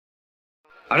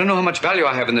I don't know how much value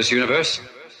I have in this universe,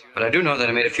 but I do know that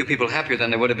I made a few people happier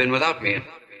than they would have been without me. And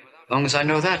as long as I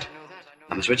know that,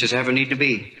 I'm as rich as I ever need to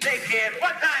be. Hey kid,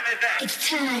 what time is that? It's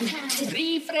time to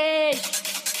refresh.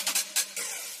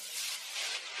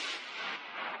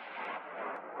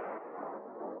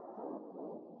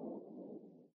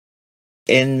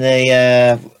 In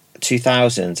the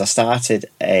 2000s, I started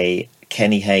a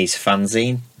Kenny Hayes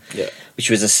fanzine, which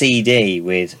was a CD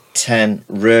with 10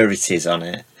 rarities on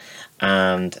it,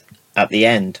 and at the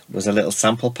end was a little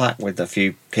sample pack with a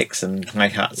few picks and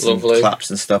hi-hats and claps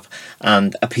and stuff,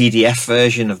 and a PDF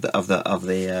version of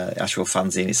the actual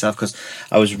fanzine itself, because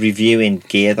I was reviewing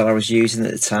gear that I was using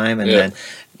at the time, and then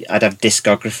I'd have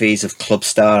discographies of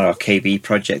Clubstar or KB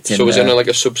Project. So was it on like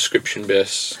a subscription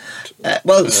base?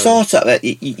 Sort of.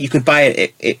 You could buy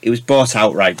it. It was bought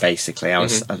outright, basically. I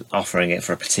was offering it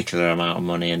for a particular amount of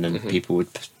money, and then people would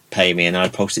pay me, and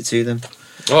I'd post it to them.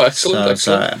 Oh, excellent!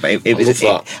 Excellent. But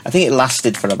I think it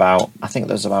lasted for about. I think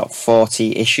there was about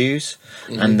 40 issues,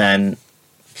 and then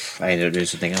I ended up doing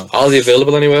something else. Are they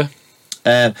available anywhere?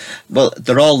 Well,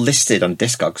 they're all listed on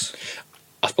Discogs.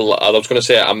 I was going to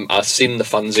say I've seen the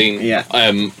fanzine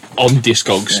on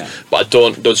Discogs, but I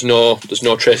don't. There's no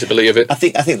traceability of it. I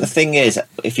think the thing is,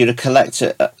 if you're a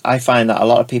collector, I find that a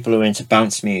lot of people who are into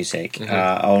bounce music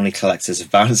are only collectors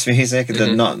of bounce music.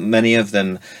 Not many of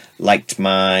them liked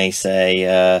my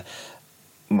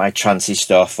my trancey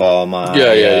stuff or my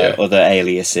other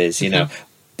aliases, you know.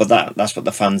 But that's what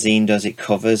the fanzine does. It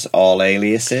covers all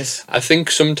aliases. I think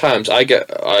sometimes I get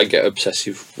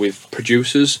obsessive with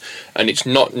producers, and it's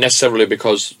not necessarily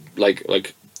because like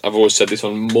I've always said this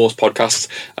on most podcasts.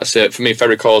 I say for me,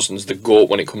 Ferry Corsten's the GOAT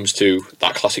when it comes to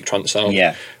that classic trance sound.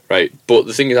 Yeah. Right. But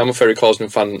the thing is, I'm a Ferry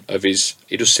Corsten fan of he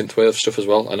does synthwave stuff as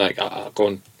well, and I go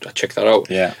and I check that out.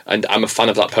 Yeah. And I'm a fan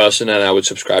of that person, and I would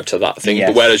subscribe to that thing. Yes.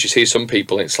 But whereas you see some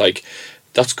people, it's like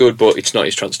that's good, but it's not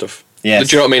his trance stuff. Yes.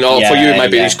 Do you know what I mean? Or for you, it might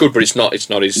be it's good, but it's not his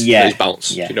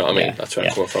bounce. Yeah. Do you know what I mean? That's where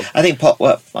I'm coming from. I think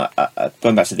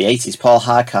going back to the 80s, Paul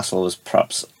Hardcastle was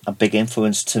perhaps a big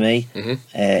influence to me in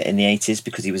the 80s,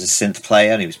 because he was a synth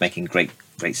player and he was making great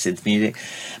synth music.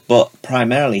 But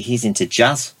primarily, he's into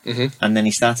jazz, and then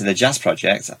he started a jazz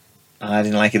project. I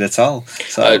didn't like it at all.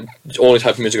 So the only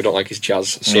type of music I don't like is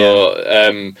jazz.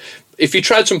 So if you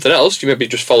tried something else, you maybe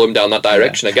just follow him down that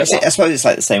direction. I guess. I suppose it's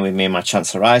like the same with me and my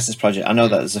Chance Horizons project. I know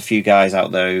that there's a few guys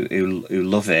out there who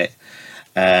love it,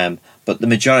 but the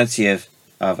majority of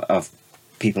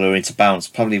people who are into bounce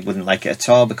probably wouldn't like it at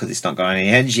all, because it's not got any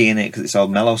energy in it, because it's all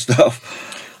mellow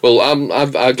stuff. Well,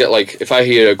 I get like, if I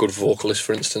hear a good vocalist,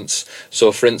 for instance.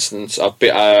 So, for instance, I've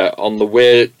been on the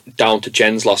way down to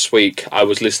Jen's last week. I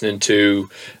was listening to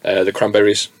the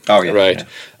Cranberries. Oh yeah, right. Yeah.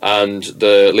 And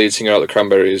the lead singer of the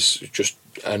Cranberries, just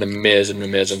an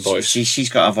amazing voice. She's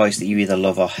got a voice that you either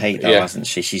love or hate, though, hasn't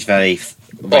she? She's very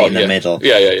in the middle.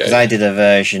 Yeah. Because I did a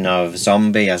version of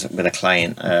Zombie with a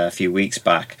client a few weeks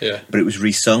back, but it was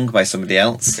resung by somebody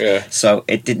else. Yeah. So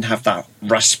it didn't have that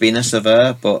raspiness of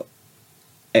her, but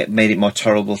it made it more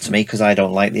tolerable to me, because I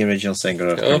don't like the original singer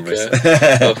of Cranberries.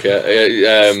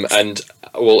 Okay. And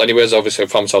well, anyways, obviously I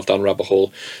found myself down a rabbit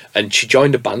hole, and she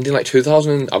joined a band in like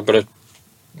 2000. I'm gonna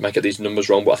might get these numbers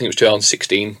wrong, but I think it was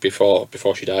 2016 before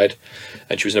she died,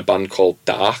 and she was in a band called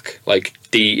Dark, like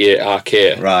DARK,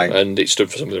 right? And it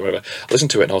stood for something or whatever. I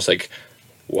listened to it and I was like,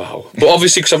 wow. But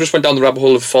obviously, because I've just went down the rabbit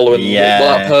hole of following what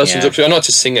that person's up to. I know it's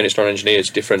a singer, it's not an engineer, it's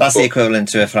different. That's the equivalent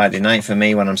to a Friday night for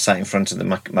me, when I'm sat in front of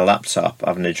my laptop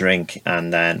having a drink,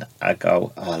 and then I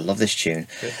go, oh, I love this tune.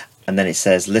 Yeah. And then it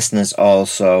says, listeners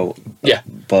also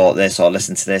bought this or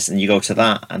listened to this, and you go to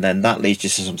that, and then that leads you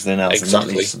to something else, and that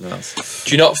leads to something else.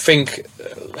 Do you not think,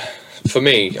 for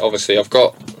me, obviously, I've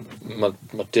got my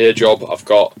day job, I've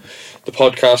got the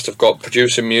podcast, I've got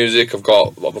producing music, I've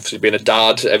got obviously being a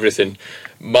dad, everything.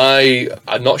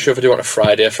 I'm not sure if I do it on a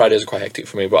Friday. Fridays are quite hectic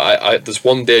for me, but there's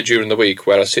one day during the week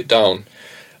where I sit down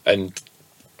and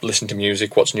listen to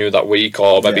music, what's new that week,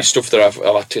 or maybe stuff that I've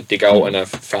had to dig out and I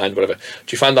find whatever. Do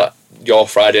you find that your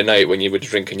Friday night, when you would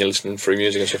drink and you're listening through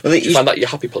music and stuff, do you find that your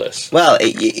happy place? Well,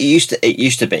 it used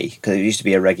to be, because it used to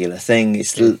be a regular thing.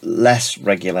 It's less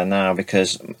regular now,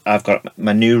 because I've got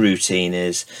my new routine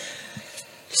is,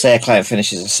 say a client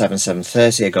finishes at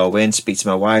 7:30, I go in, speak to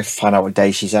my wife, find out what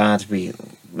day she's had, we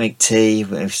make tea,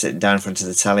 we're sitting down in front of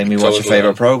the telly, and we watch a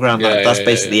favourite programme. That's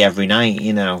basically every night,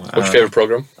 you know. What's your favourite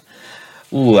programme?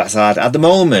 Ooh, that's hard. At the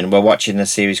moment, we're watching a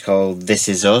series called This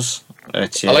Is Us. I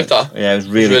like that. Yeah, it was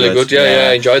really good. Yeah,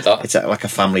 I enjoyed that. It's like a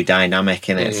family dynamic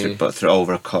in it, but through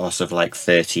over a course of like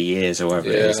 30 years or whatever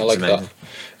it is. I like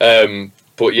that.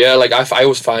 But yeah, like I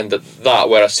always find that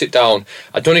where I sit down,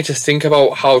 I don't need to think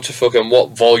about how to fucking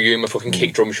what volume a fucking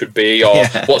kick drum should be or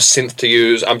what synth to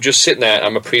use. I'm just sitting there and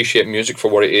I'm appreciating music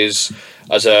for what it is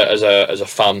as a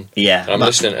fan. Yeah, and I'm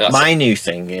listening. And my new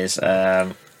thing is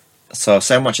so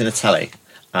say I'm watching the telly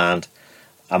and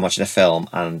I'm watching a film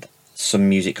and some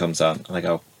music comes on and I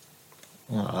go,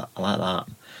 oh, I like that.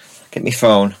 Get my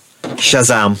phone,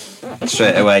 Shazam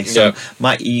straight away. So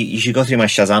you should go through my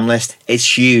Shazam list.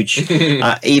 It's huge.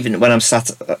 Even when I'm sat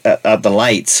at the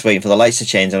lights waiting for the lights to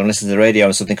change and I'm listening to the radio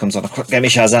and something comes on, get me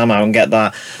Shazam out and get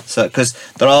that. So because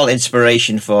they're all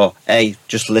inspiration for A,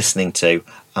 just listening to,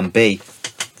 and B,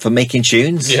 for making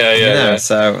tunes. Yeah.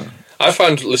 So I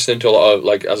find listening to a lot of,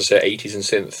 like, as I say, 80s and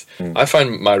synth, I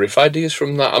find my riff ideas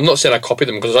from that. I'm not saying I copy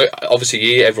them, because obviously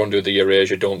you hear everyone do the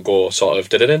Erasure, Don't Go sort of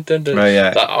dun-dun-dun-dun. Oh,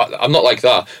 yeah. I'm not like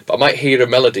that, but I might hear a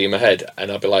melody in my head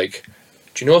and I'll be like,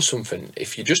 do you know something?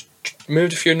 If you just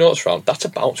moved a few notes around, that's a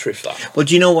bounce riff, that. Well,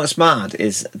 do you know what's mad?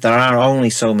 Is there are only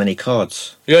so many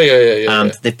chords. Yeah.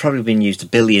 And they've probably been used a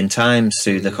billion times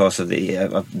through the course of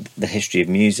the history of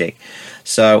music.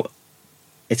 So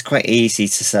it's quite easy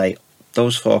to say,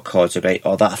 those 4 chords are great,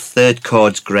 or that 3rd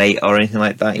chord's great, or anything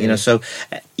like that, you know. So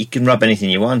you can rub anything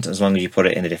you want as long as you put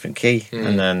it in a different key,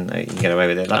 and then you can get away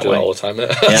with it that way. I do it all the time.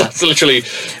 Yeah. Yeah. That's literally.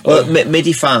 Well,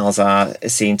 MIDI files are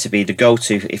seen to be the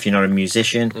go-to if you're not a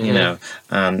musician, you know,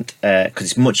 and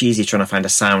because it's much easier trying to find a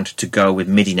sound to go with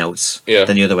MIDI notes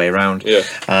than the other way around. Yeah.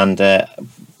 And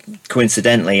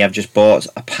coincidentally, I've just bought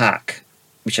a pack,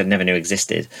 which I never knew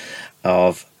existed,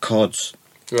 of chords.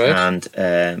 Right. And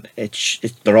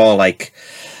they're all like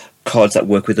chords that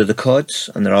work with other chords,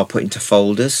 and they're all put into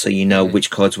folders, so you know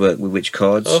which chords work with which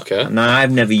chords. Okay. Now,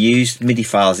 I've never used MIDI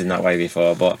files in that way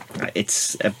before, but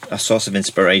it's a source of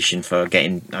inspiration for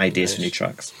getting ideas for new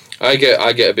tracks. I get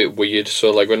a bit weird.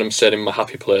 So like when I'm sitting in my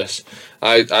happy place,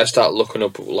 I start looking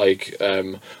up like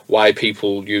why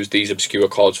people use these obscure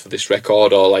chords for this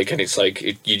record, or like, and it's like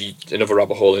another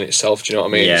rabbit hole in itself. Do you know what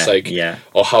I mean? Yeah, it's like,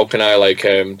 or how can I like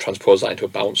transpose that into a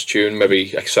bounce tune,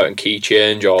 maybe a certain key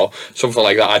change or something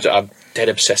like that. I'm dead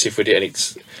obsessive with it, and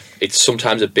it's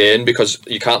sometimes a bane because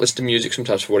you can't listen to music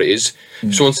sometimes for what it is.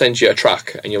 If someone sends you a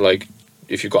track and you're like,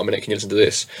 if you've got a minute, can you listen to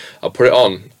this? I'll put it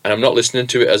on, and I'm not listening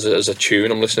to it as a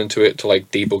tune. I'm listening to it to like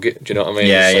debug it. Do you know what I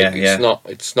mean?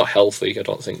 It's not healthy, I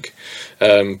don't think.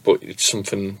 But it's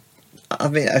something. I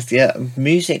mean,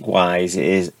 music wise,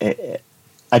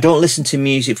 I don't listen to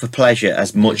music for pleasure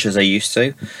as much as I used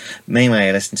to. Mainly,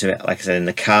 I listen to it, like I said, in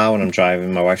the car when I'm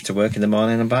driving my wife to work in the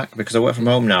morning and back. Because I work from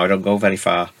home now, I don't go very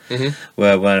far.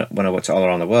 Where when I worked all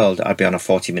around the world, I'd be on a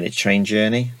 40-minute train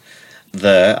journey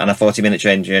there and a 40-minute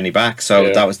train journey back,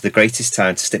 so that was the greatest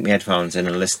time to stick my headphones in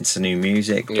and listen to new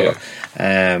music. But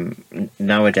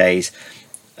nowadays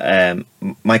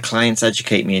my clients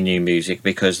educate me in new music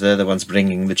because they're the ones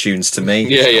bringing the tunes to me.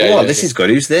 This is good,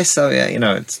 who's this? So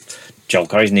it's Joel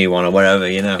Corey's new one or whatever,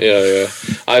 you know.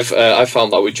 I've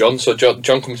found that with John. So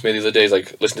John comes to me the other day, he's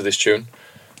like, listen to this tune.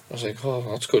 I was like, oh,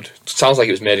 that's good. It sounds like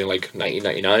it was made in like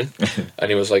 1999. And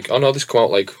he was like, oh no, this come out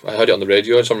like, I heard it on the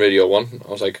radio, it's on Radio 1. I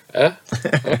was like,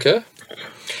 okay.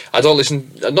 I don't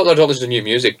listen, not that I don't listen to new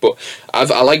music, but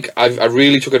I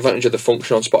really took advantage of the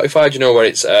function on Spotify, do you know, where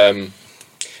it's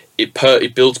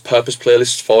it builds purpose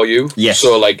playlists for you. Yes.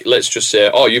 So like, let's just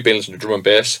say, oh, you've been listening to drum and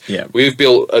bass. Yeah. We've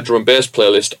built a drum and bass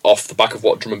playlist off the back of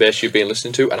what drum and bass you've been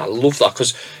listening to, and I love that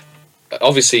because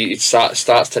obviously it starts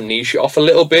to niche it off a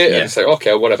little bit, and it's like,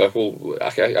 okay, whatever, well, I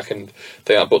can do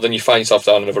that, but then you find yourself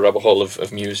down another rabbit hole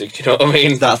of music. Do you know what I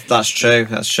mean? That's true.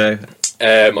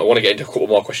 I want to get into a couple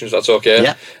more questions, if that's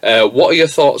okay. What are your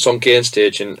thoughts on gain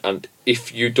staging, and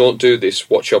if you don't do this,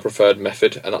 what's your preferred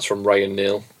method? And that's from Ryan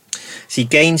Neal. See,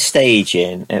 gain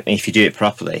staging, if you do it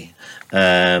properly,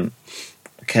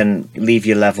 can leave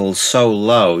your levels so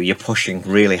low you're pushing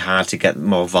really hard to get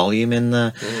more volume in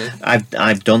there.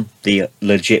 I've done the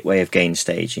legit way of gain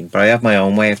staging, but I have my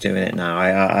own way of doing it now. I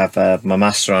have my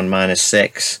master on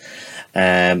 -6,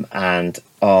 and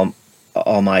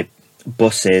all my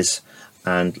buses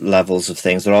and levels of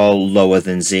things, they're all lower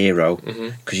than 0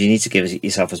 because you need to give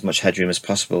yourself as much headroom as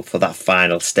possible for that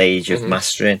final stage of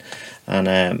mastering.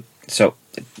 And so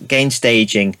gain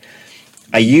staging,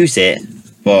 I use it,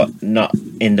 but not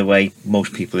in the way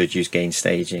most people would use gain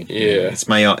staging. It's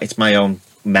my own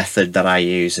method that I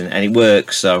use, and it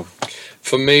works. So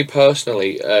for me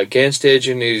personally, gain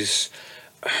staging is,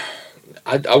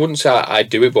 I wouldn't say I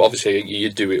do it, but obviously you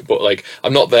do it, but like,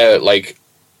 I'm not there like,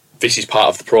 this is part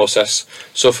of the process.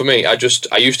 So for me, I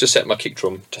used to set my kick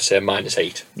drum to say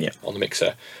 -8 on the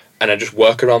mixer, and I just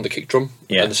work around the kick drum.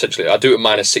 Yeah. And essentially, I do it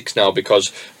 -6 now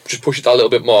because just push it a little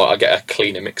bit more, I get a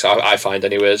cleaner mix. I find,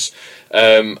 anyways,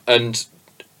 and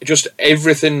just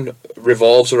everything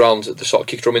revolves around the sort of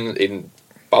kick drum in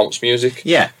bounce music.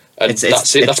 Yeah. And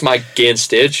that's it. That's my gain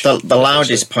stage. The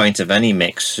loudest point of any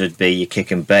mix should be your kick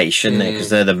and bass, shouldn't it? Because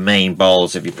they're the main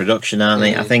balls of your production, aren't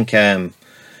they? I think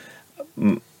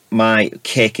my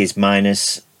kick is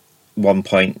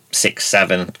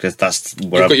 -1.67 because that's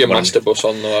where You've got your master bus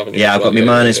on, though, haven't you? Yeah, I've got my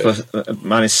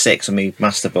 -6 on my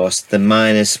master bus, the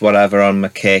minus whatever on my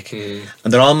kick, and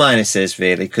they're all minuses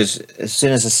really. Because as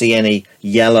soon as I see any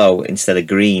yellow instead of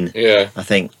green, I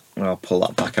think, well, I'll pull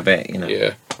that back a bit, you know.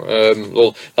 Yeah.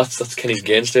 Well, that's Kenny's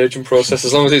gain staging process.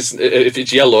 As long as if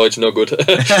it's yellow, it's no good.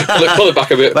 pull it back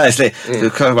a bit. But they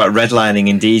talk about redlining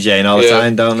in DJing all the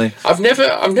time, don't they? I've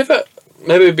never.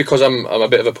 Maybe because I'm a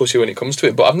bit of a pussy when it comes to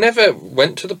it, but I've never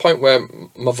went to the point where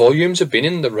my volumes have been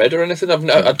in the red or anything.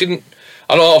 I didn't.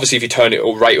 I know, obviously, if you turn it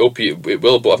right up, it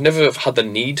will, but I've never had the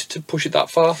need to push it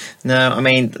that far. No, I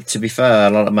mean, to be fair,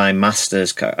 a lot of my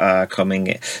masters are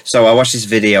coming. So I watched this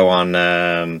video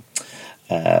on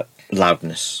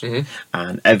loudness,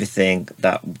 and everything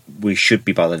that we should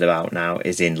be bothered about now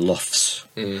is in LUFS.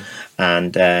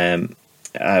 And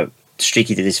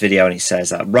Streaky did this video, and he says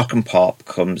that rock and pop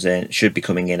should be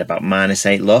coming in about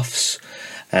 -8 LUFS,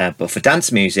 but for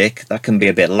dance music that can be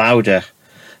a bit louder.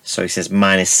 So he says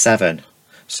 -7.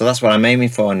 So that's what I'm aiming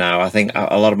for now. I think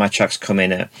a lot of my tracks come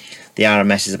in at the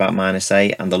RMS is about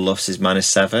 -8 and the LUFS is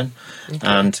 -7,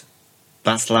 and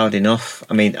that's loud enough.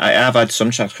 I mean, I have had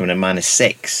some tracks coming in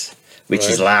 -6, which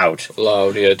is loud.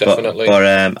 Loud, yeah, definitely. But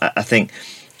I think,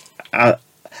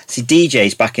 see,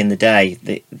 DJs back in the day,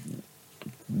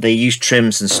 they used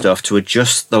trims and stuff to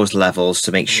adjust those levels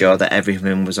to make sure that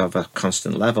everything was of a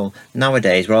constant level.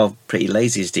 Nowadays, we're all pretty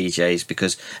lazy as DJs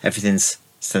because everything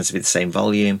tends to be the same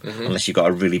volume, unless you've got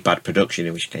a really bad production,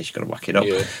 in which case you've got to whack it up.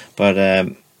 Yeah. But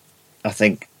I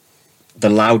think the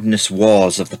loudness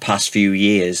wars of the past few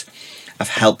years have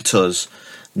helped us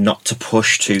not to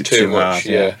push too much. Hard,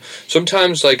 yeah.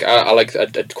 Sometimes, like, I like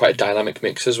quite a dynamic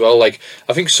mix as well. Like,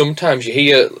 I think sometimes you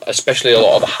hear, especially a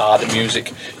lot of the harder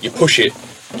music, you push it,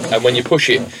 and when you push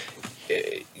it,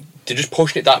 they're just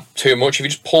pushing it that too much. If you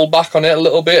just pull back on it a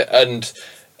little bit and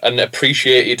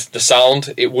appreciated the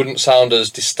sound, it wouldn't sound as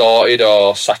distorted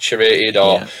or saturated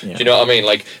or do you know what I mean?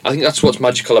 Like, I think that's what's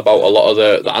magical about a lot of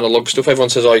the analog stuff. Everyone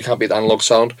says, oh, you can't beat the analog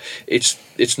sound. It's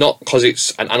not because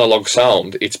it's an analog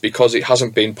sound, it's because it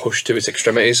hasn't been pushed to its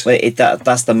extremities. Well,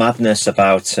 that's the madness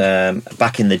about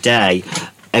back in the day.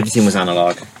 Everything was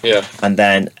analog, and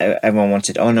then everyone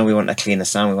wanted, oh no, we want a cleaner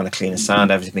sound,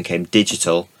 everything became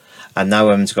digital, and now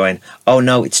everyone's going, oh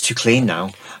no, it's too clean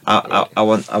now. I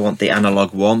want the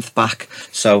analog warmth back.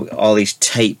 So all these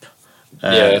tape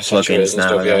plugins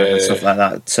now and stuff like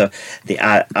that. So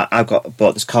I've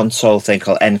bought this console thing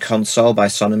called N Console by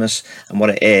Sonymous, and what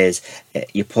it is,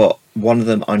 you put one of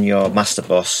them on your master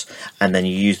bus, and then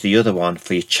you use the other one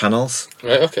for your channels.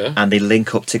 Right. Okay. And they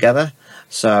link up together.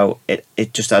 So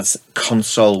it just adds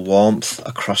console warmth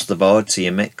across the board to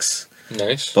your mix.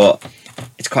 Nice. But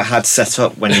it's quite hard to set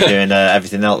up when you're doing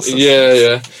everything else.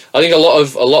 Yeah. I think a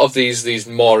lot of these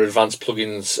more advanced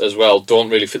plugins as well don't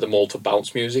really fit the mold to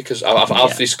bounce music. Because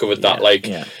I've discovered that.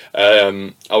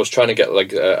 I was trying to get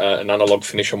like an analog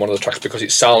finish on one of the tracks because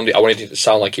I wanted it to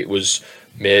sound like it was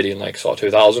made in like sort of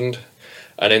 2000.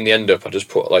 And in the end up, I just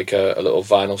put like a little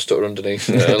vinyl stutter underneath,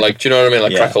 like, do you know what I mean,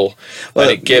 like crackle, and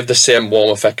it gave the same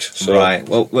warm effect. So. Right.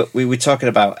 Well, we were talking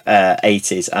about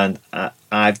 80s, and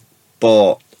I've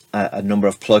bought a number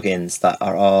of plugins that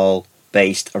are all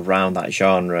based around that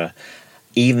genre,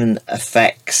 even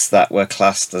effects that were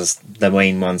classed as the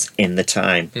main ones in the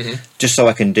time, just so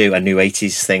I can do a new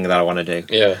 80s thing that I want to do.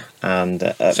 Yeah. And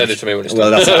send it to me when it's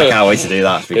done. Well, I can't wait to do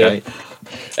that. It'd be great.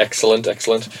 Excellent.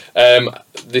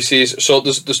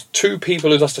 There's two people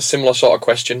who've asked a similar sort of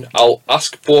question. I'll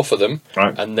ask both of them,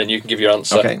 and then you can give your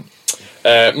answer. Okay.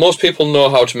 Most people know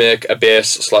how to make a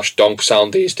bass/donk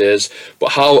sound these days,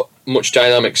 but how much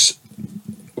dynamics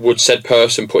would said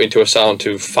person put into a sound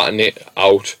to fatten it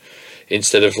out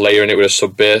instead of layering it with a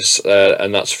sub bass?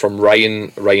 And that's from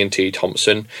Ryan T.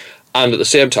 Thompson. And at the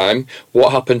same time,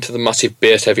 what happened to the massive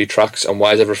bass heavy tracks, and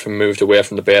why has everything moved away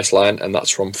from the bass line? And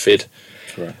that's from Fid.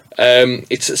 Right.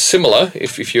 It's similar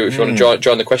if you want to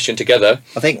join the question together.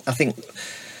 I think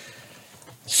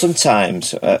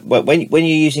sometimes when you're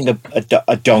using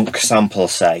a donk sample,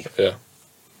 say,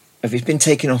 if it's been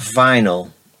taken off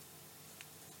vinyl,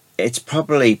 it's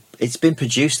been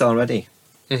produced already,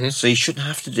 so you shouldn't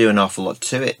have to do an awful lot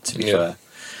to it, to be fair.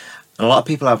 And a lot of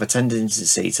people have a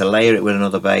tendency to layer it with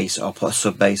another bass or put a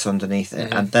sub bass underneath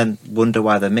it, and then wonder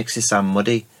why their mixes sound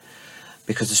muddy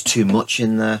because there's too much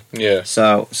in there. Yeah.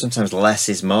 So sometimes less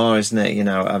is more, isn't it? You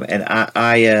know, and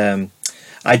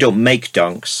I don't make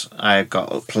donks. I've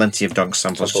got plenty of donk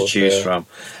samples to choose from.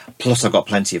 Plus, I've got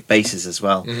plenty of basses as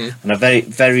well. And I very,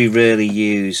 very rarely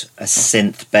use a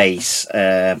synth bass.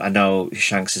 I know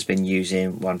Shanks has been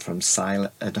using one from Serum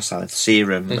at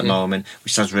the moment,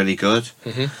 which sounds really good.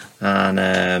 And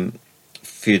a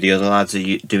few of the other lads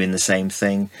are doing the same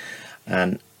thing.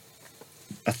 And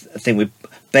I think with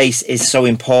bass is so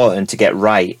important to get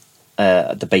right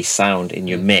the bass sound in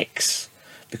your mix.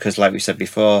 Because, like we said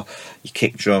before, your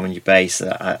kick drum and your bass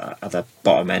are the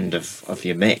bottom end of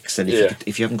your mix, and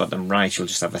if you haven't got them right, you'll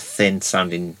just have a thin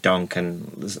sounding donk,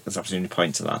 and there's absolutely no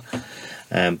point to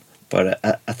that. But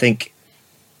I think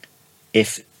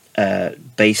if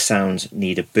bass sounds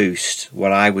need a boost,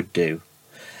 what I would do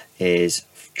is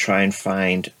try and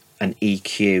find an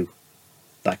EQ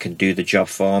that can do the job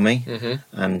for me,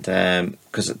 and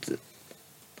because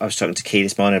I was talking to Key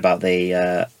this morning about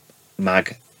the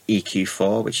Mag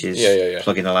EQ4, which is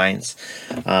Plugin Alliance,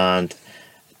 and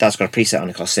that's got a preset on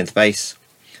it called Synth Bass.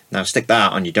 Now stick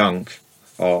that on your donk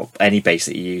or any bass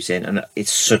that you're using, and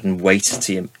it's sudden weight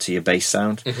to your bass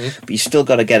sound. But you still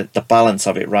got to get the balance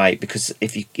of it right, because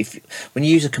when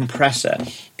you use a compressor,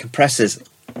 compressors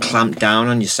clamp down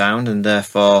on your sound and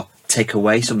therefore take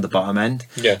away some of the bottom end.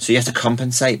 So you have to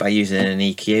compensate by using an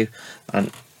EQ,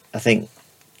 and I think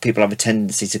people have a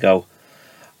tendency to go,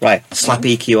 right, slap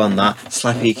EQ on that,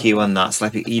 slap EQ on that,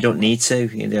 slap EQ. You don't need to.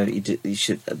 You know, you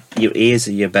should. Your ears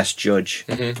are your best judge,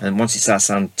 and once it starts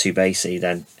sounding too bassy,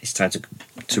 then it's time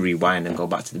to rewind and go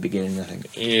back to the beginning, I think.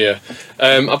 Yeah,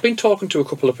 I've been talking to a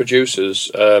couple of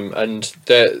producers, and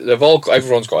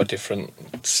everyone's got a different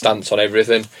stance on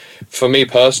everything. For me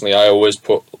personally, I always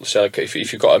put, say, like, if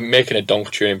you've got making a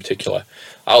donk tune in particular,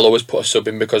 I'll always put a sub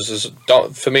in, because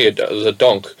for me, as a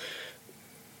donk,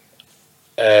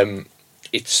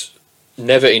 it's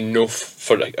never enough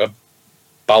for like a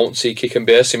bouncy kick and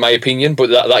bass, in my opinion, but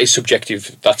that is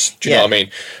subjective. Do you know what I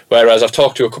mean? Whereas I've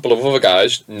talked to a couple of other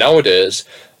guys nowadays,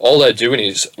 all they're doing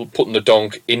is putting the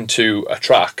donk into a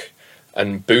track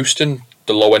and boosting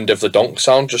the low end of the donk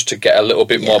sound just to get a little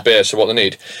bit more bass of what they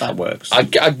need. That works. I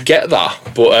get that,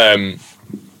 but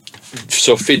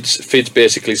so Fids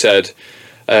basically said,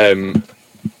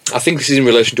 I think this is in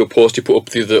relation to a post he put up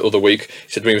the other week.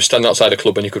 He said when you were standing outside a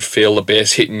club and you could feel the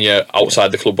bass hitting you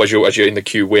outside the club as you're in the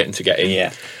queue waiting to get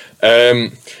in.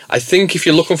 I think if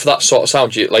you're looking for that sort of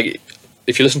sound,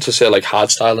 if you listen to, say, like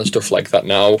hardstyle and stuff like that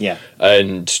now,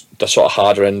 and the sort of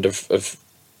harder end of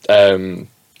when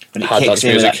it hard kicks dance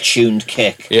in with music, that tuned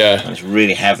kick, it's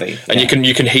really heavy, and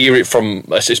you can hear it from,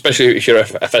 especially if you're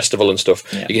a festival and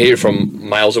stuff, you can hear it from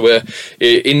miles away.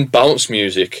 In bounce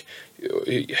music,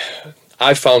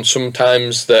 I found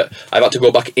sometimes that I've had to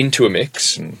go back into a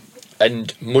mix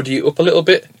and muddy it up a little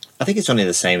bit. I think it's only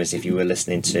the same as if you were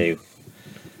listening to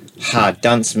hard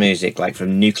dance music, like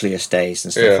from Nucleus days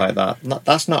and stuff like that.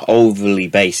 That's not overly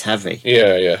bass heavy.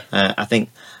 I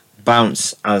think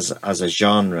bounce as a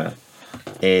genre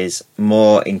is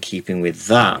more in keeping with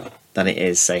that than it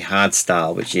is, say,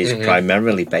 hardstyle, which is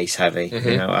primarily bass heavy.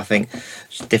 You know, I think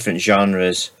different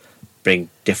genres bring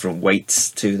different weights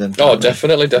to them. Oh,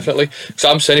 definitely. So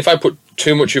I'm saying if I put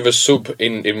too much of a sub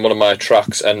in one of my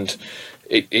tracks, and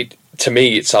it to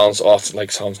me it sounds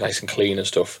nice and clean and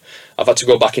stuff, I've had to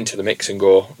go back into the mix and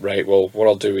go, right, well, what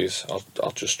I'll do is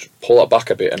I'll just pull that back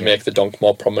a bit and make the donk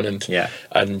more prominent.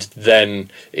 And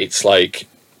then it's like,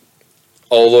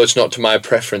 although it's not to my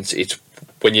preference, it's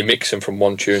when you mix them from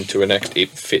one tune to the next, it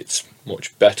fits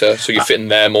much better, so you're fitting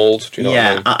their mould. Do you know what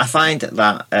I mean? I find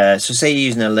that so say you're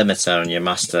using a limiter on your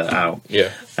master out,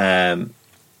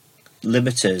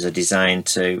 limiters are designed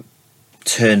to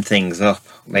turn things up,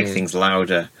 make things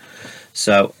louder,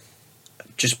 so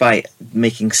just by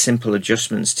making simple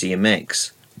adjustments to your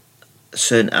mix,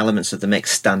 certain elements of the mix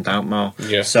stand out more.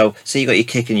 So say you got your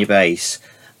kick and your bass,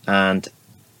 and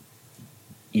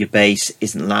your bass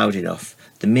isn't loud enough,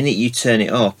 the minute you turn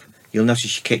it up, you'll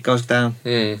notice your kick goes down.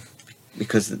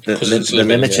 Because the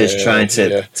limiter is trying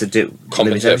to do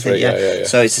limit everything.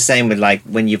 So it's the same with, like,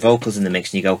 when your vocals in the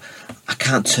mix and you go, I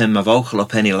can't turn my vocal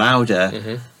up any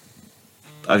louder.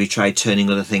 Have you tried turning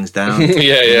other things down?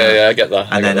 I get that.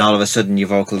 And then all of a sudden your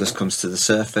vocal just comes to the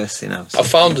surface. You know. I've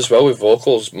found as well with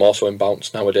vocals, more so in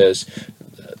bounce nowadays,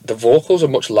 the vocals are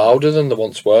much louder than they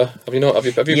once were. Have you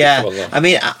picked up on that? I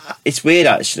mean, it's weird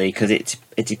actually, because it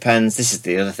depends. This is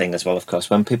the other thing as well, of course.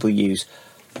 When people use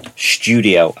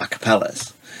studio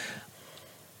acapellas,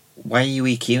 why are you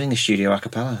EQing a studio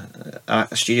acapella?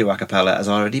 A studio acapella has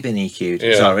already been EQ'd.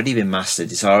 It's Yeah. already been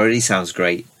mastered. It already sounds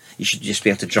great. You should just be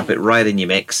able to drop it right in your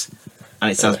mix,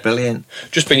 and it sounds brilliant.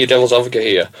 Just being your devil's advocate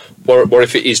here. What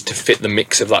if it is to fit the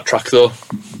mix of that track though?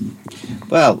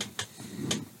 Well,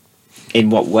 in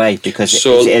what way? Because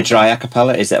So- is it a dry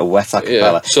acapella? Is it a wet acapella?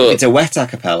 Yeah, so- if it's a wet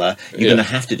acapella, you're Yeah. going to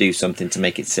have to do something to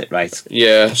make it sit right.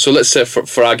 Yeah. So let's say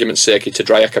for argument's sake, it's a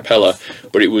dry a cappella,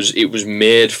 but it was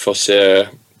made for say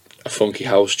a funky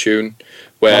house tune,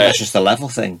 where Well, that's just a level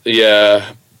thing.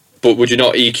 yeah. But would you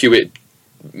not EQ it?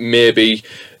 Maybe.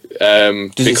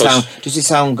 Does it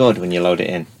sound good when you load it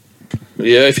in?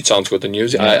 Yeah, if it sounds good, then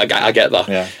use it. I get that.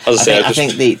 Yeah. As I say, I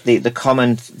think the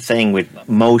common thing with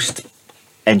most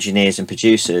engineers and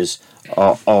producers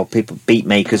or people, beat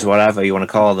makers, whatever you want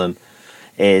to call them,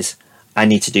 is I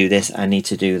need to do this, I need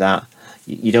to do that.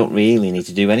 You don't really need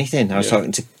to do anything. I was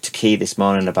talking to Key this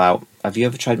morning about, have you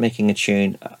ever tried making a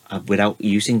tune without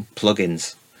using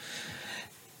plugins?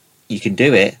 You can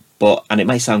do it, and it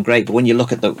might sound great, but when you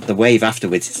look at the wave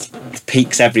afterwards, it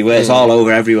peaks everywhere, it's all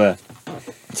over everywhere.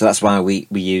 So that's why we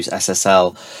use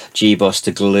SSL G-Bus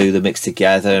to glue the mix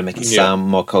together and make it sound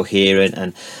more coherent,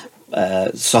 and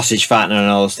sausage fattener and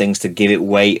all those things to give it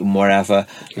weight and whatever.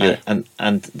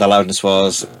 And the loudness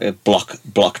was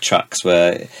block tracks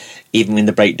where even in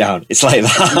the breakdown it's like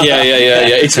that. yeah.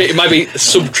 It might be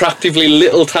subtractively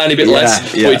little tiny bit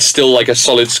less, yeah. but it's still like a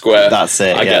solid square. That's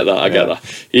it. I get that.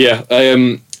 Yeah.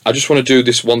 I just want to do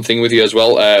this one thing with you as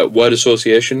well. Word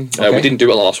association. Okay. We didn't do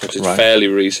it on the last one because it's Right. fairly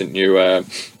recent new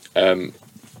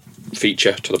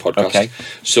feature to the podcast. Okay.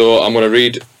 So I'm going to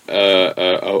read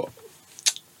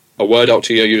a word out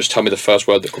to you. You just tell me the first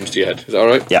word that comes to your head. Is that all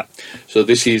right? Yeah. So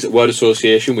this is word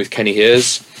association with Kenny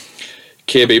Hayes,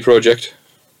 KB project,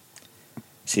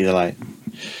 See the light.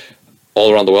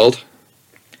 all around the world.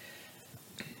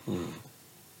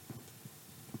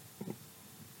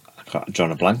 I've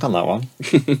drawn a blank on that one.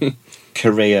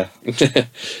 Korea.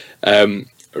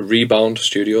 Rebound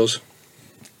Studios.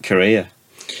 Korea.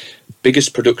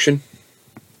 Biggest production.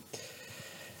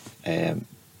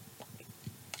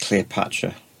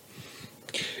 Cleopatra.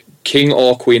 King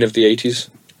or Queen of the 80s.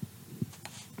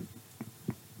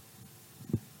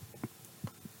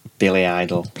 Billy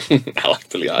Idol. I like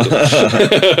Billy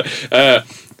Idol.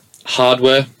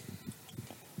 Hardware.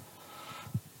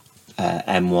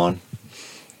 M1.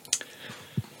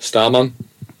 Starman.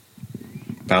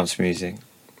 Bounce music.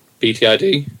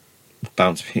 BTID.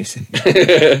 Bounce music.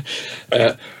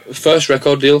 First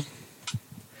record deal.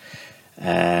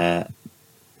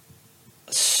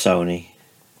 Sony.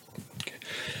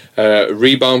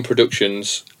 Rebound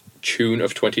Productions. Tune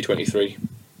of 2023.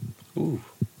 Ooh.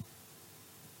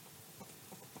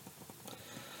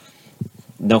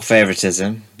 No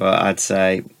favouritism, but I'd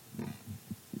say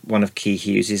one of Key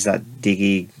Hughes is that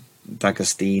Diggy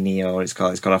D'Agostini, or it's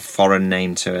got a foreign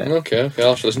name to it. Okay, I'll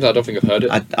have to listen to that. I don't think I've heard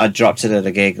it. I dropped it at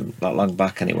a gig not long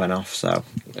back and it went off, so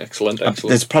Excellent.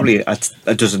 there's probably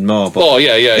a dozen more, but Oh,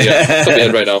 yeah. Top of my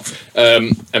head right now.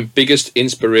 And biggest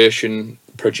inspiration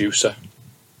producer.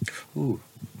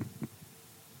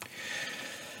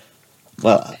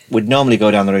 well, we'd normally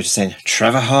go down the road to saying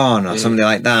Trevor Horn or somebody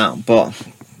like that, but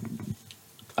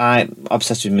I'm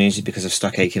obsessed with music because of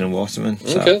Stock Aitken and Waterman.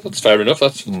 So. Okay, that's fair enough.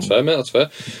 That's fair, mate. That's fair.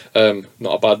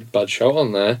 Not a bad shout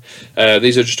on there.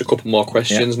 These are just a couple more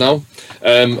questions now.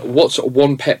 What's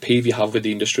one pet peeve you have with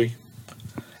the industry?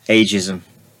 Ageism.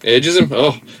 Ageism?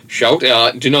 Oh, shout.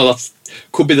 Yeah, do you know that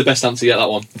could be the best answer yet, that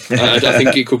one. I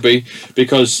think it could be,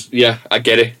 because, yeah, I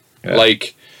get it. Yeah.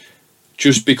 Like,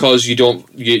 just because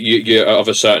you're of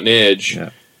a certain age,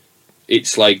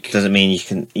 it's like... Doesn't mean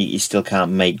you still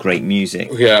can't make great music.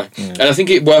 Yeah, and I think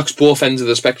it works both ends of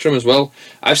the spectrum as well.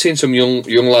 I've seen some young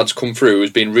lads come through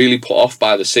who's been really put off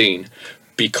by the scene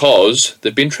because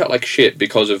they've been treated like shit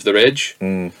because of their age.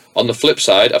 On the flip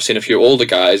side, I've seen a few older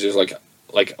guys who's like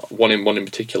one in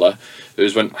particular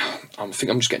who's went, I think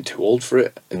I'm just getting too old for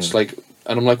it. It's like,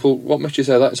 and I'm like, well, what makes you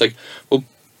say that? It's like, well,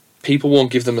 people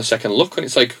won't give them a second look, and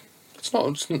it's like, it's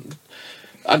not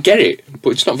I get it, but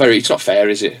it's not fair,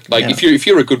 is it? Like, if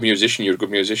you're a good musician, you're a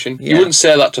good musician. You wouldn't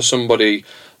say that to somebody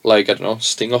like, I don't know,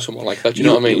 Sting or someone like that. Do you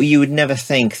know what I mean? You would never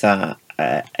think that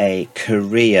a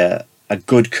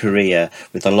good career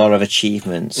with a lot of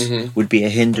achievements would be a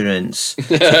hindrance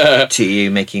to you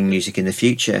making music in the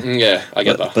future. Yeah, I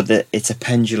get that. But it's a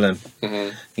pendulum.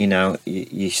 You know,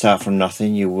 you start from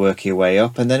nothing, you work your way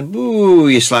up, and then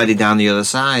you're sliding down the other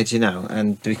side. You know,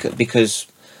 and because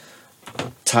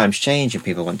times change and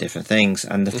people want different things.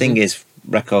 And the thing is,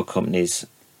 record companies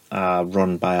are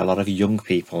run by a lot of young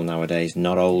people nowadays,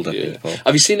 not older people.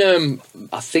 Have you seen?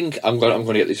 I think I'm going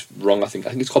to get this wrong. I think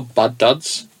it's called Bad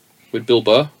Dads with Bill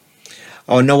Burr.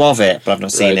 Oh, I know of it, but I've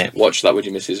not seen it. Watch that with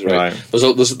your missus, right? Right.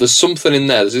 There's something in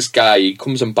there. There's this guy. He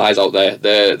comes and buys out there.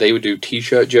 They would do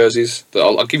T-shirt jerseys.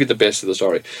 I'll give you the base of the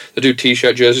story. They do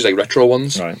T-shirt jerseys, like retro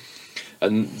ones. Right.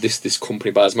 And this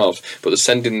company buys them out, but they're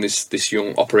sending this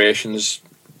young operations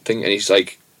thing, and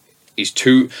he's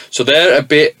too. So they're a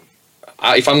bit.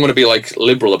 If I'm going to be like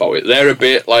liberal about it, they're a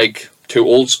bit like too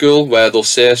old school, where they'll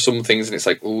say some things and it's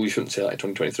like, oh, you shouldn't say that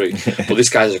in 2023. But this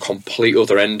guy's a complete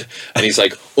other end, and he's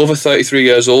like over 33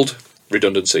 years old,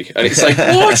 redundancy, and it's like,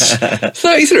 what?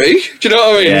 33? Do you know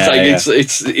what I mean? Yeah,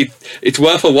 It's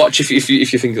worth a watch if you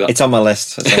think of that. It's on my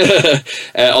list.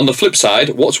 On the flip side,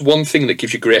 what's one thing that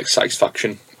gives you great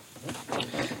satisfaction?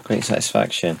 Great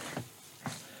satisfaction.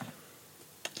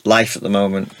 Life at the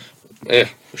moment. Yeah,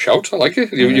 shout. I like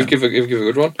it. You give a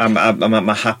good one. I'm at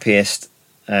my happiest.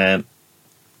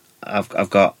 I've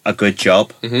got a good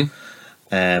job.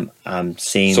 Mm-hmm. I'm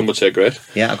seeing. Some would say great.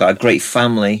 Yeah, I've got a great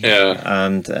family. Yeah.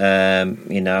 And at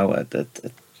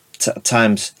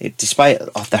times, despite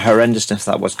of the horrendousness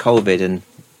that was COVID and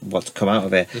what's come out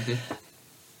of it,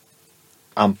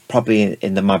 I'm probably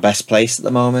in my best place at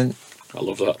the moment. I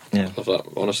love that. Yeah. I love that.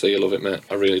 Honestly, I love it, mate.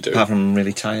 I really do. Apart from I'm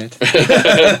really tired.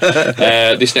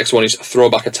 This next one is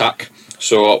throwback attack.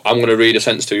 So I'm going to read a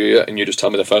sentence to you, and you just tell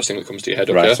me the first thing that comes to your head.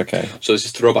 Okay? Right. Okay. So this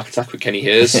is throwback attack with Kenny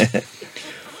Hayes.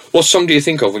 What song do you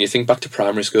think of when you think back to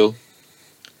primary school?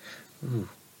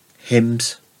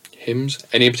 Hymns. Hymns.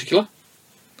 Any in particular?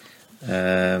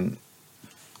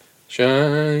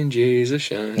 Shine, Jesus,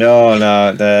 shine.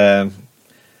 No.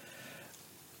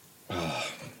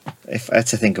 If I had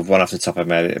to think of one off the top of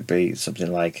my head, it'd be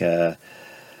something like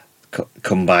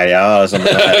Kumbaya or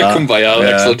something like that. Kumbaya, Yeah.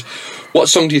 excellent. What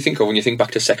song do you think of when you think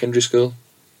back to secondary school?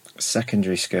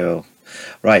 Secondary school.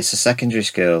 Right, so secondary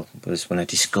school was when I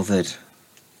discovered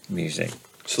music.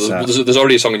 So there's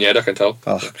already a song in your head, I can tell.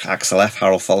 Oh, Axel F,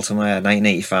 Harold Faltermeyer,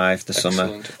 1985, the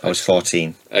summer. I was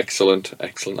 14. Excellent.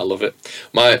 I love it.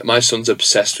 My son's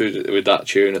obsessed with that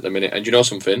tune at the minute. And you know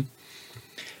something?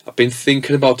 I've been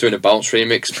thinking about doing a bounce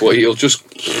remix, but he'll just...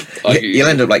 You'll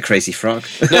end up like Crazy Frog.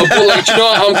 No, but like, do you know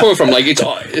where I'm coming from? Like,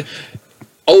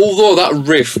 although that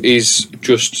riff is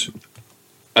just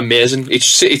amazing,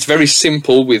 it's very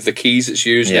simple with the keys it's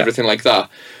used and everything like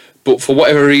that. But for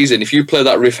whatever reason, if you play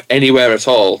that riff anywhere at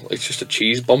all, it's just a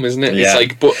cheese bomb, isn't it? Yeah. It's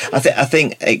like, but I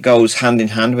think it goes hand in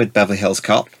hand with Beverly Hills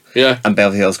Cop. Yeah. And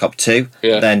Beverly Hills Cop 2.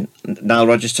 Yeah. Then Nile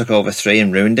Rodgers took over 3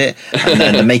 and ruined it. And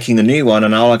then they're making the new one,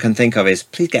 and all I can think of is,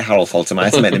 please get Harold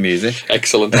Faltermeyer to make the music.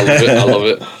 Excellent. I love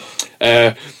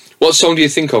it. What song do you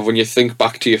think of when you think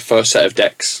back to your first set of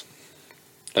decks?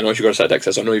 I know you've got a set of decks,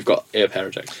 so I know you've got a pair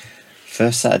of decks.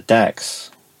 First set of decks,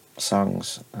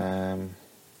 songs.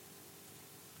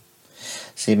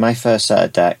 See, my first set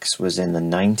of decks was in the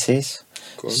 90s.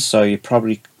 So you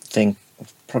probably think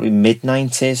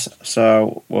mid-90s.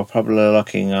 So we're probably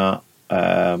looking at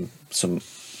some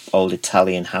old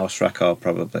Italian house record,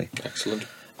 probably. Excellent.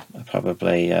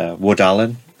 Probably Wood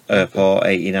Allen, Airport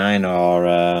 89,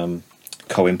 or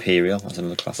Co-Imperial. That's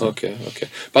another classic. Okay.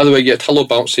 By the way, Hello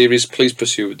Bounce series, please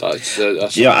pursue with that.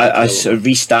 I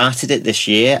restarted it this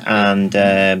year, and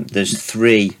there's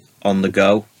 3 on the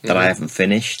go that I haven't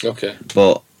finished. Okay.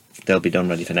 But they'll be done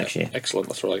ready for next year. Excellent,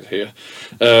 that's what I like to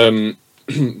hear.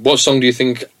 What song do you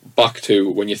think back to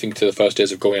when you think to the first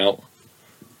days of going out?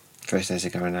 First days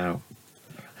of going out.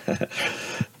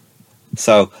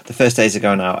 So, the first days of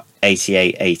going out,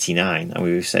 88, 89, and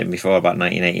we were saying before about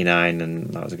 1989,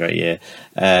 and that was a great year.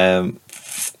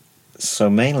 So,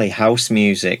 mainly house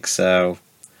music, so...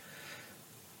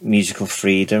 Musical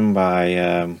Freedom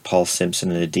by Paul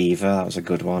Simpson and Adiva. That was a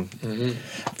good one.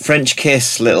 French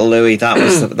Kiss, Little Louie. That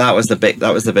was the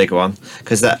big one,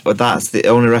 because that's the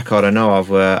only record I know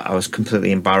of where I was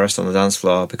completely embarrassed on the dance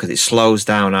floor because it slows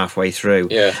down halfway through,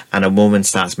 and a woman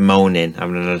starts moaning.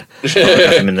 I'm in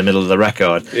the middle of the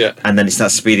record, and then it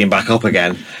starts speeding back up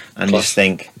again, and you just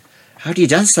think, how do you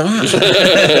dance to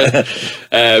that?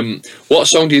 What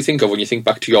song do you think of when you think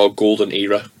back to your golden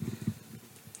era?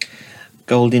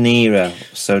 Golden era.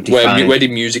 So defined. Where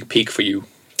did music peak for you?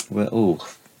 Well,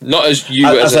 not as you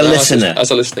as a listener.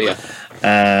 As a listener,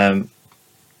 yeah.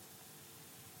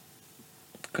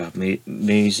 God,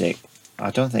 music.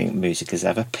 I don't think music has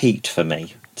ever peaked for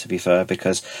me. to be fair,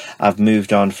 because I've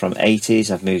moved on from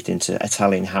 80s, I've moved into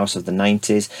Italian house of the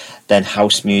 90s, then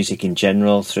house music in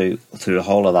general through the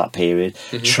whole of that period,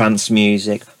 trance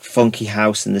music, funky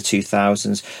house in the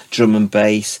 2000s, drum and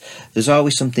bass. There's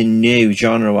always something new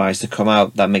genre-wise to come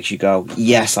out that makes you go,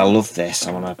 yes, I love this,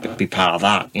 I want to be part of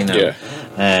that, you know.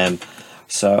 Yeah.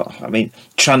 So I mean,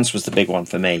 trance was the big one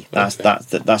for me. That's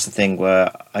the thing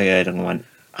where I heard and went,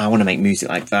 I want to make music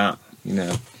like that, you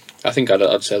know. I think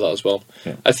I'd say that as well.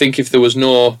 Yeah. I think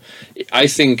I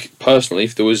think personally,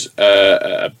 if there was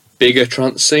a bigger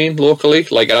trance scene locally,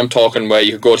 like, and I'm talking where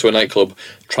you could go to a nightclub,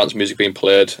 trance music being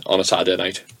played on a Saturday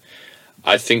night,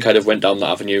 I think I'd have went down that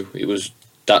avenue. It was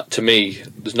that, to me,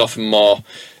 there's nothing more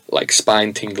like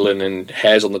spine tingling and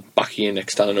hairs on the back of your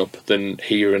neck standing up than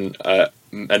hearing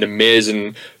an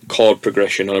amazing chord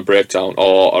progression on a breakdown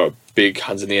or a big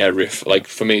hands in the air riff. Like,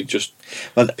 for me, just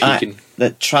peaking.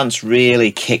 The trance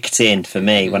really kicked in for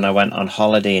me when I went on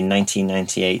holiday in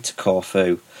 1998 to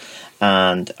Corfu,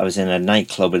 and I was in a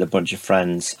nightclub with a bunch of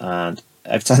friends, and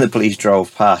every time the police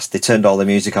drove past, they turned all the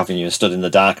music off and you were stood in the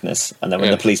darkness, and then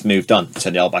when the police moved on, they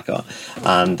turned it all back on.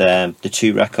 And the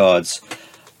two records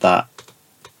that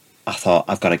I thought,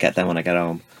 I've got to get them when I get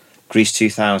home: Grease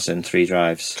 2000, 3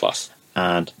 drives. Class.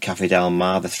 And Cafe Del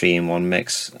Mar, the 3-in-1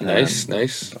 mix. Nice.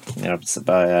 You know, it's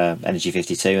by Energy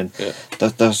 52, and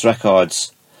those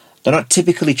records, they're not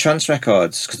typically trance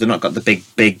records because they've not got the big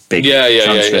trance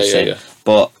riffs in.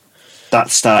 But that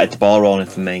started the ball rolling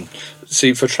for me.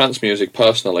 See, for trance music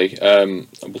personally,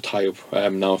 we'll tie up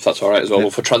now if that's all right as well. Yeah.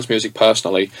 But for trance music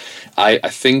personally, I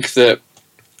think that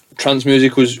trance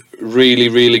music was really,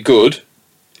 really good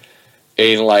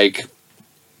in like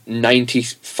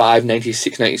 95,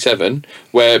 96, 97,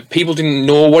 where people didn't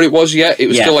know what it was yet. It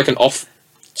was still like an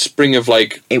offspring of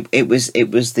like... It was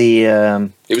the...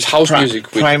 it was house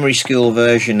music. Primary school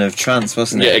version of trance,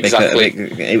 wasn't it? Yeah, exactly.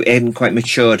 It hadn't quite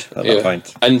matured at that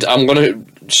point. And I'm going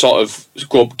to sort of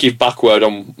give backward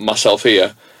on myself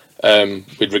here,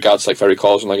 with regards to like Ferry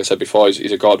Corson, like I said before,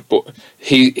 he's a god, but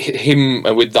him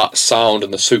with that sound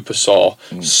and the super saw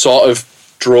sort of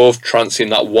drove trance in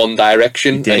that one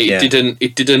direction.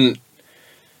 It didn't.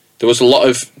 There was a lot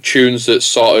of tunes that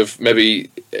sort of maybe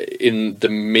in the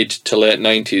mid to late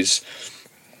 90s,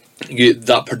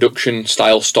 that production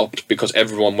style stopped because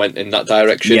everyone went in that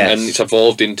direction, and it's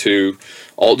evolved into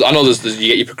all. I know there's you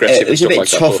get your progressive. It was and a bit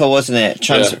stuff tougher, like wasn't it?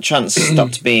 Trance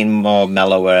stopped being more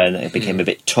mellower, and it became a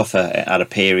bit tougher at a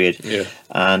period. Yeah.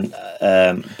 And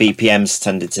BPMs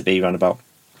tended to be around about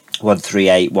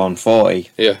 138, 140.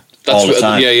 Yeah. All the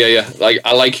time. Yeah. Like,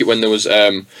 I like it when there was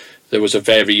a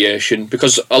variation,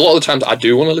 because a lot of the times I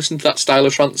do want to listen to that style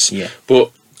of trance. Yeah.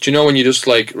 But do you know when you're just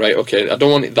like, right, okay, I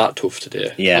don't want it that tough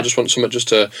today. Yeah. I just want something just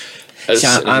to.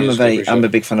 I'm a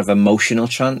big fan of emotional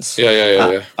trance.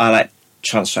 Yeah. I like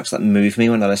trance tracks that move me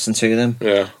when I listen to them.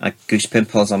 Yeah. Like goose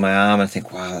pimples on my arm, and I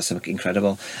think, wow, that's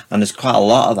incredible. And there's quite a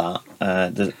lot of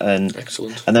that.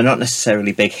 Excellent. And they're not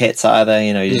necessarily big hits either.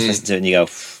 You know, you just listen to it and you go,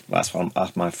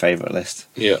 that's my favourite list.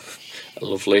 Yeah.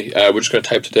 Lovely. We're just going to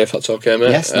type today if that's okay, mate.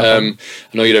 Yes. No I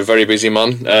know you're a very busy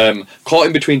man. Caught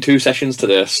in between 2 sessions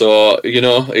today, so you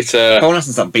know it's Phone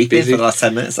hasn't stopped beeping busy for the last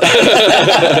 10 minutes. Just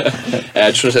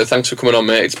want to say thanks for coming on,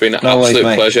 mate. It's been an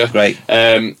absolute pleasure. Great.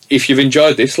 If you've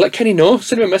enjoyed this, let Kenny know.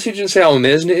 Send him a message and say how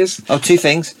amazing it is. Oh, 2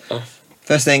 things.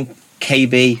 First thing,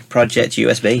 KB Project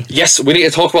USB. Yes, we need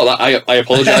to talk about that. I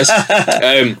apologise.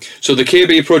 So the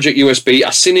KB Project USB, I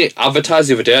seen it advertised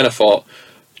the other day and I thought,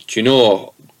 do you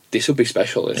know, this would be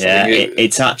special.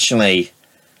 It's actually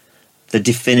the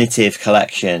definitive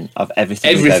collection of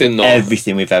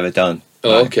everything we've ever done.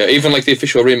 Oh, okay. Even like the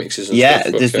official remixes and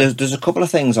stuff. There's a couple of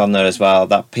things on there as well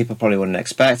that people probably wouldn't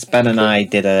expect. Ben and I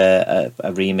did a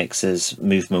remixes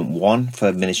Movement 1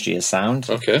 for Ministry of Sound.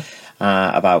 Okay.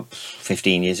 About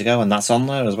 15 years ago, and that's on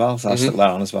there as well. So I stuck that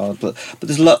on as well. But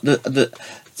there's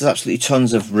there's absolutely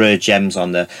tons of rare gems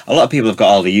on there. A lot of people have got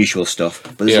all the usual stuff,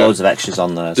 but there's loads of extras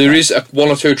on there. There is 1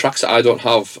 or 2 tracks that I don't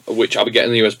have, which I'll be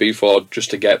getting the USB for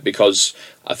just to get, because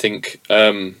I think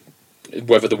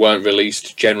whether they weren't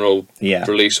released, general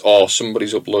release, or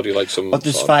somebody's uploaded like some. But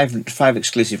there's 5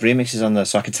 exclusive remixes on there,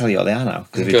 so I can tell you what they are now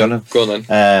because we've done them. Go on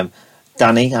then.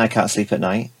 Danny, I Can't Sleep at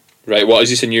Night. Right, what is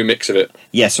this, a new mix of it?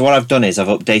 Yeah, so what I've done is I've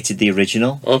updated the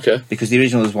original. Okay. Because the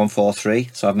original was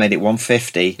 143, so I've made it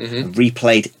 150, I've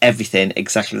replayed everything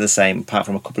exactly the same, apart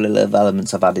from a couple of little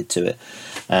elements I've added to it.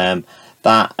 That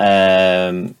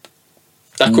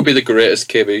could be the greatest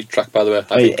KB track, by the way.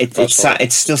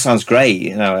 It still sounds great,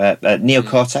 you know.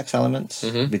 Neocortex elements, we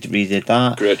redid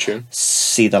that. Great tune.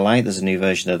 See the Light, there's a new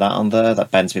version of that on there that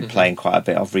Ben's been playing quite a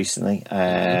bit of recently.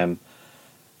 That's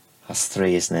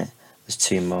 3, isn't it? There's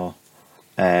 2 more.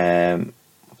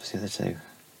 What was the other two?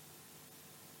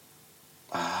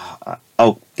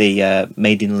 The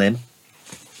Made in Limb.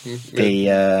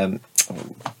 The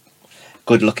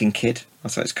Good Looking Kid.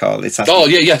 That's what it's called. It's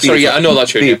Sorry, I know that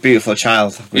tune. Beautiful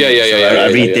Child. I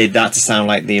redid that to sound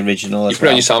like the original. You put it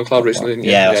on your SoundCloud recently, didn't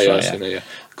you? That's right. Yeah.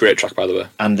 Great track, by the way.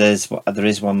 And there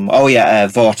is one.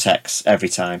 Vortex Every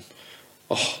Time.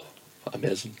 Oh,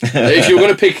 amazing! If you were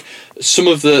going to pick some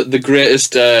of the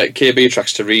greatest KB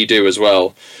tracks to redo as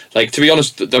well, like, to be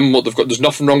honest, them what they've got, there's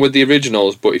nothing wrong with the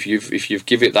originals, but if you've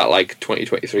give it that like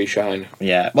 2023 shine.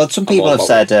 Yeah. Well, some people have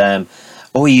said,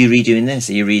 "Oh, are you redoing this?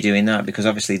 Are you redoing that?" Because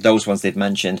obviously those ones they've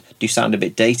mentioned do sound a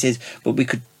bit dated, but we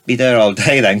could be there all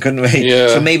day then, couldn't we? Yeah.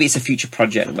 So maybe it's a future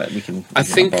project that we can. I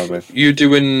think you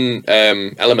doing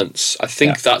Elements. I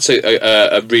think that's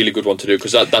a really good one to do,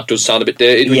 because that does sound a bit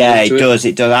dated. Yeah, it does.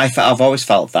 It does. I've always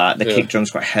felt that the kick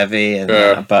drum's quite heavy,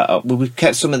 and but we've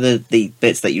kept some of the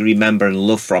bits that you remember and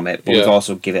love from it, but we've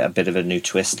also given it a bit of a new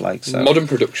twist. Like, so modern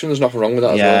production, there's nothing wrong with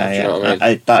that. Do you know what I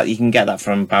mean? That you can get that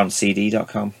from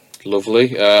bouncecd.com.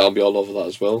 Lovely. I'll be all over that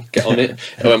as well. Get on it.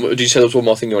 Did you say there was one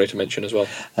more thing you wanted to mention as well?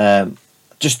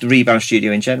 Just the Rebound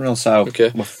Studio in general. So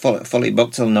we're fully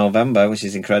booked till November, which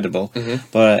is incredible. Mm-hmm.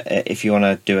 But if you want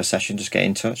to do a session, just get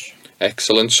in touch.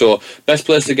 Excellent. So, best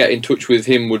place to get in touch with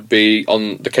him would be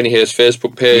on the Kenny Hayes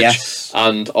Facebook page. Yes.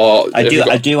 And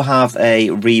I do have a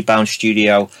Rebound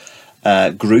Studio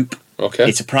group. Okay.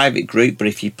 It's a private group, but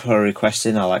if you put a request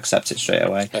in, I'll accept it straight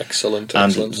away. Excellent.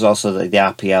 And there's also the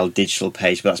RPL digital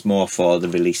page, but that's more for the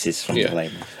releases from the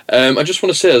label. I just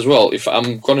want to say as well, if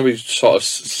I'm going to be sort of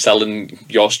selling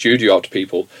your studio out to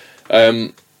people,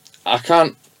 I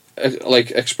can't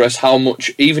express how much,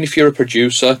 even if you're a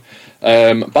producer,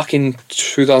 back in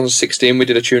 2016 we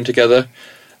did a tune together,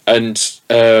 and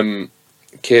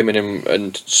came in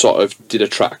and sort of did a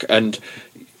track, and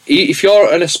if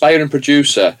you're an aspiring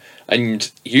producer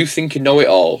and you think you know it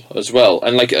all as well,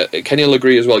 and like Kenny will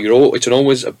agree as well, it's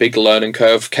always a big learning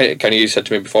curve. Kenny said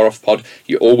to me before off pod,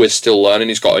 you're always still learning.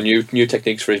 He's got new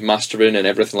techniques for his mastering and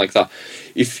everything like that.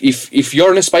 If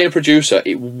you're an aspiring producer,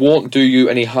 it won't do you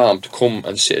any harm to come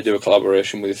and sit and do a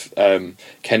collaboration with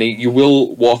Kenny. You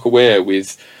will walk away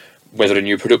with whether a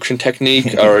new production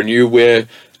technique or a new way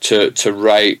to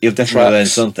write. You'll definitely learn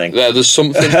something. There's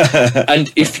something.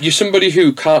 And if you're somebody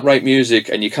who can't write music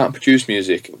and you can't produce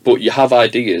music, but you have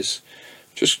ideas,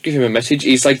 just give him a message.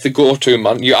 He's like the go-to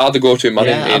man. You are the go-to man.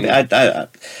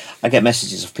 I get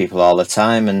messages of people all the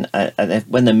time, and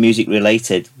when they're music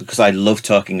related, because I love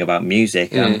talking about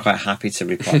music, I'm quite happy to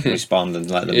respond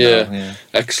and let them know. Yeah.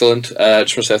 Excellent. Just want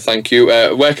to say thank you.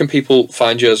 Where can people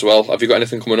find you as well? Have you got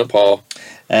anything coming up? Or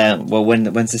well,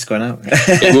 when's this going out?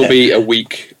 It will be a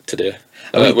week today.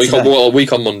 A week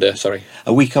on Monday. Sorry.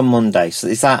 A week on Monday. So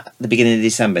is that the beginning of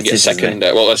December? Yeah,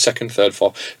 second, third,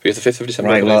 fourth. It'll be the 5th of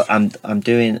December. Right. Well, I'm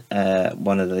doing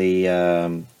one of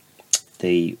the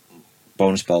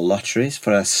bonus ball lotteries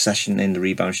for a session in the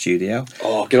Rebound Studio.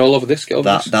 Oh, get all over this.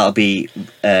 That'll be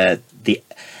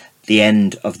the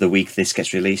end of the week this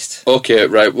gets released. Okay,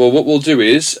 right. Well, what we'll do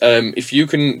is, if you are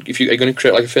going to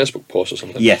create like a Facebook post or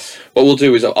something. Yes. What we'll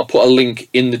do is I'll put a link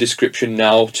in the description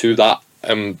now to that.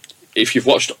 If you've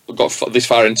got this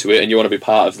far into it and you want to be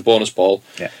part of the bonus ball,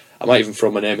 I might even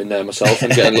throw my name in there myself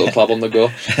and get a little club on the go.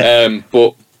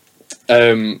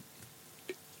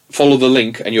 Follow the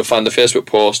link and you'll find the Facebook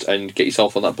post and get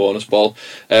yourself on that bonus ball.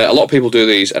 A lot of people do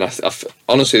these, and I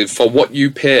honestly, for what you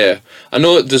pay, I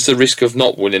know there's the risk of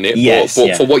not winning it, but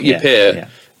for what you pay,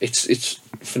 it's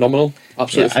phenomenal.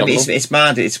 Absolutely phenomenal. I mean, it's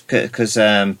mad. It's because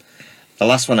the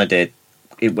last one I did,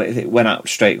 it went out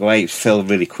straight away. It filled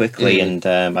really quickly, and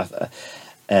the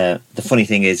funny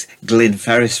thing is, Glyn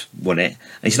Ferris won it,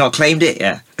 and he's not claimed it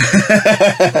yet.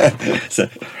 so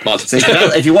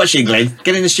if you're watching, Glyn,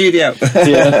 get in the studio.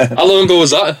 How long ago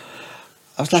was that?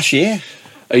 That was last year.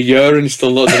 A year and he's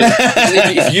still not done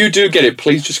it. If you do get it,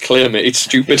 please just claim it. It's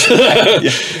stupid.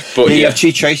 But you have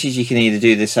two choices. You can either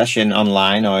do the session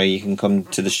online or you can come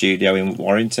to the studio in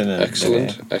Warrington.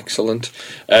 Excellent.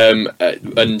 And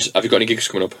have you got any gigs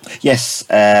coming up? Yes,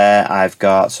 I've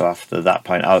got. So after that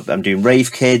point, I'm doing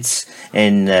Rave Kids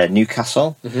in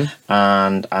Newcastle,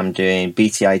 and I'm doing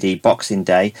BTID Boxing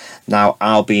Day. Now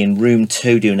I'll be in room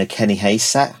 2 doing a Kenny Hayes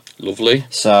set. Lovely.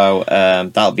 So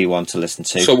that'll be one to listen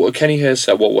to. So what Kenny Hayes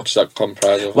said, what does that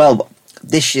comprise of? Well,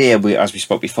 this year, as we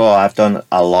spoke before, I've done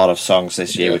a lot of songs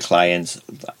this year with clients.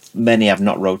 Many I've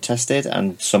not road tested,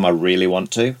 and some I really want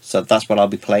to. So that's what I'll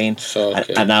be playing. So,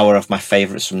 an hour of my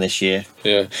favourites from this year.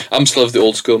 Yeah, I'm still of the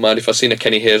old school mind. If I seen a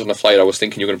Kenny Hayes on the flyer, I was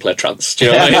thinking you're going to play trance. Do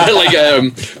you know what I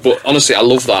mean? But honestly, I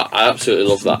love that. I absolutely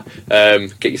love that.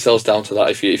 Get yourselves down to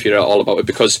that if you're all about it,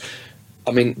 because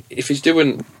I mean, if he's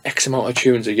doing X amount of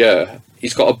tunes a year,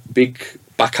 he's got a big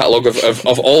back catalogue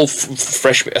of all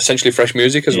fresh, essentially fresh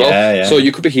music as well. Yeah. So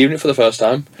you could be hearing it for the first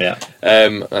time. Yeah.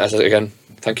 Again,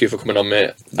 thank you for coming on, mate.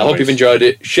 I No hope worries. you've enjoyed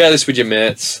it. Share this with your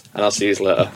mates, and I'll see you later.